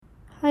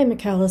Hi,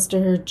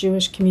 Macalester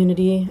Jewish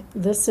community.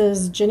 This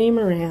is Ginny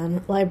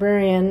Moran,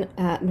 librarian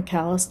at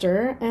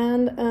Macalester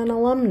and an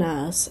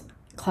alumnus,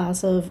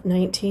 class of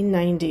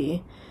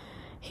 1990,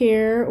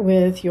 here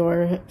with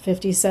your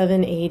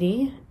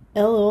 5780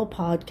 Elul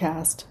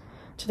podcast.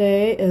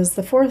 Today is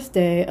the fourth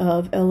day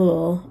of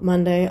Elul,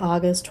 Monday,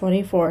 August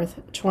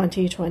 24th,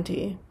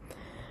 2020.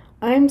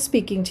 I'm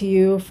speaking to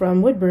you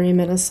from Woodbury,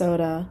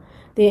 Minnesota,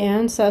 the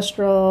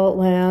ancestral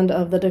land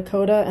of the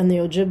Dakota and the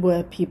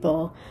Ojibwe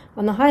people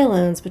on the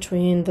highlands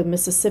between the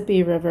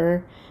Mississippi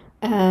River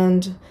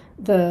and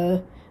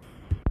the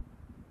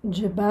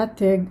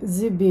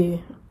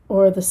Jabotigh-Zibi,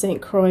 or the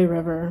St. Croix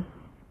River.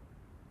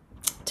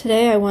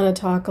 Today I want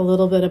to talk a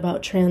little bit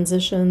about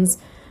transitions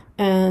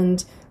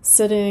and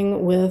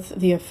sitting with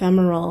the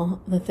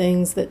ephemeral, the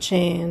things that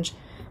change.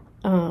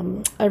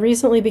 I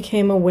recently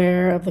became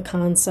aware of the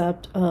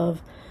concept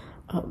of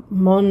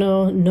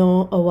mono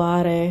no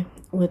aware,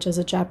 which is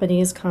a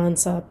Japanese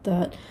concept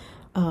that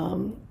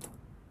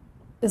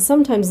is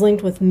sometimes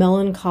linked with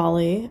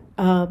melancholy,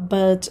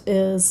 but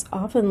is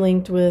often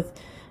linked with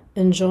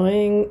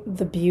enjoying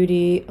the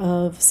beauty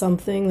of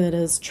something that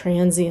is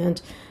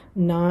transient,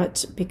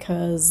 not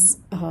because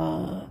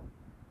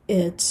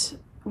it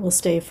will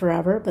stay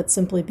forever, but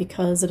simply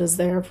because it is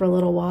there for a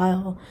little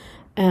while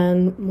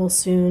and will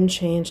soon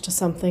change to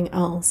something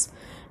else.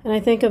 And I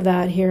think of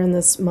that here in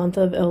this month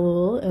of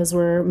Elul as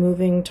we're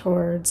moving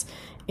towards,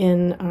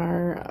 in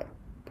our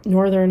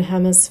northern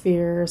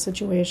hemisphere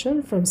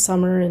situation, from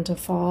summer into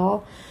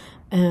fall,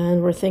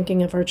 and we're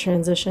thinking of our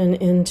transition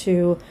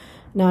into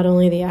not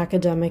only the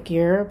academic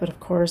year, but of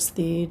course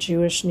the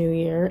Jewish New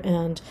Year,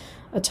 and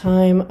a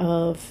time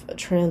of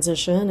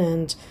transition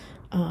and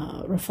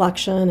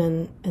reflection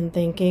and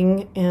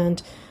thinking.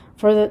 And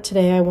for that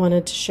today, I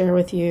wanted to share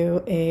with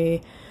you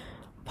a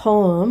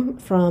poem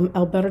from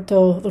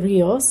Alberto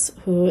Rios,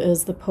 who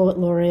is the poet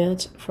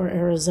laureate for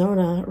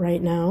Arizona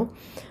right now.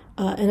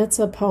 And it's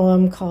a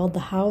poem called A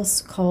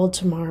House Called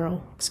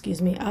Tomorrow.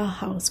 A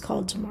House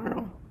Called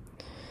Tomorrow.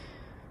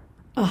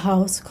 A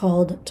House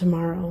Called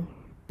Tomorrow.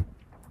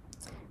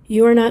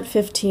 You are not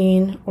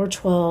 15 or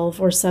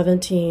 12 or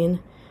 17.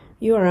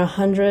 You are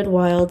 100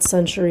 wild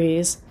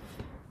centuries,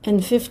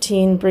 and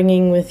 15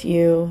 bringing with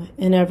you,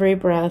 in every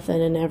breath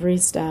and in every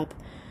step,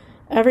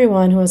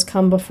 everyone who has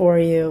come before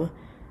you,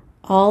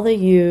 all the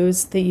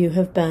yous that you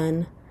have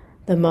been,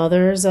 the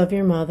mothers of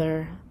your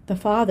mother, the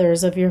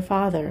fathers of your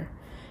father.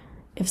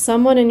 If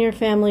someone in your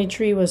family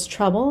tree was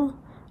trouble,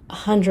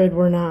 100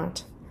 were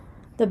not.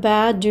 The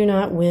bad do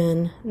not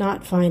win,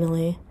 not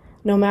finally,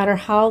 no matter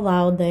how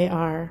loud they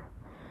are.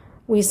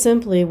 We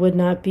simply would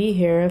not be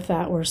here if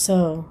that were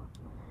so.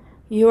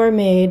 You are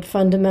made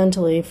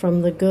fundamentally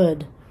from the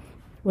good.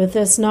 With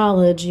this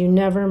knowledge, you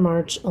never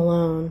march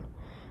alone.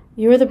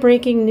 You are the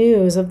breaking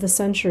news of the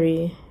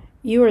century.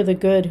 You are the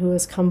good who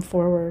has come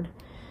forward.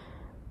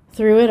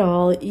 Through it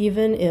all,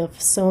 even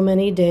if so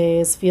many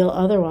days feel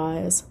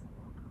otherwise.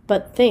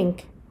 But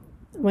think,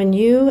 when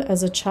you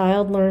as a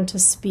child learn to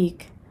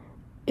speak,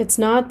 it's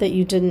not that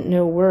you didn't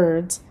know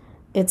words,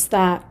 it's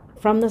that,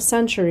 from the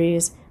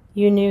centuries,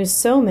 you knew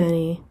so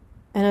many,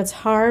 and it's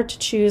hard to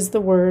choose the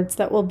words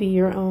that will be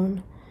your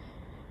own.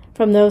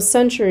 From those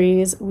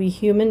centuries, we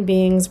human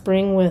beings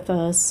bring with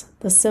us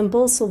the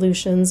simple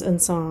solutions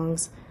and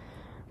songs,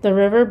 the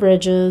river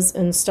bridges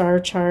and star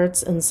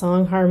charts and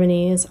song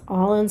harmonies,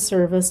 all in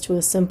service to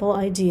a simple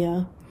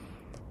idea,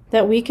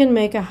 that we can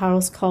make a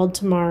house called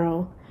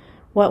tomorrow.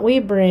 What we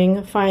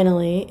bring,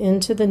 finally,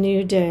 into the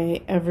new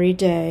day every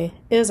day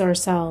is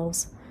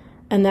ourselves,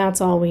 and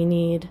that's all we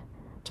need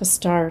to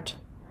start.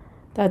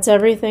 That's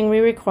everything we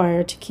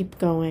require to keep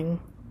going.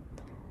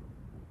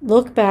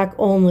 Look back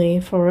only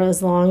for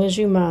as long as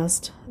you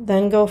must,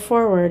 then go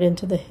forward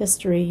into the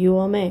history you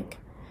will make.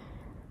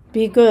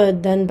 Be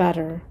good, then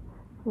better.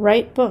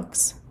 Write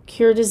books,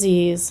 cure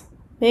disease,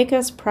 make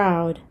us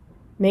proud,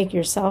 make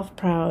yourself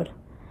proud.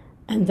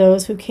 And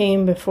those who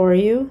came before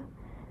you,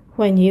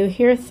 when you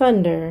hear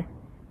thunder,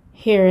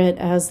 hear it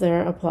as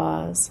their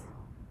applause.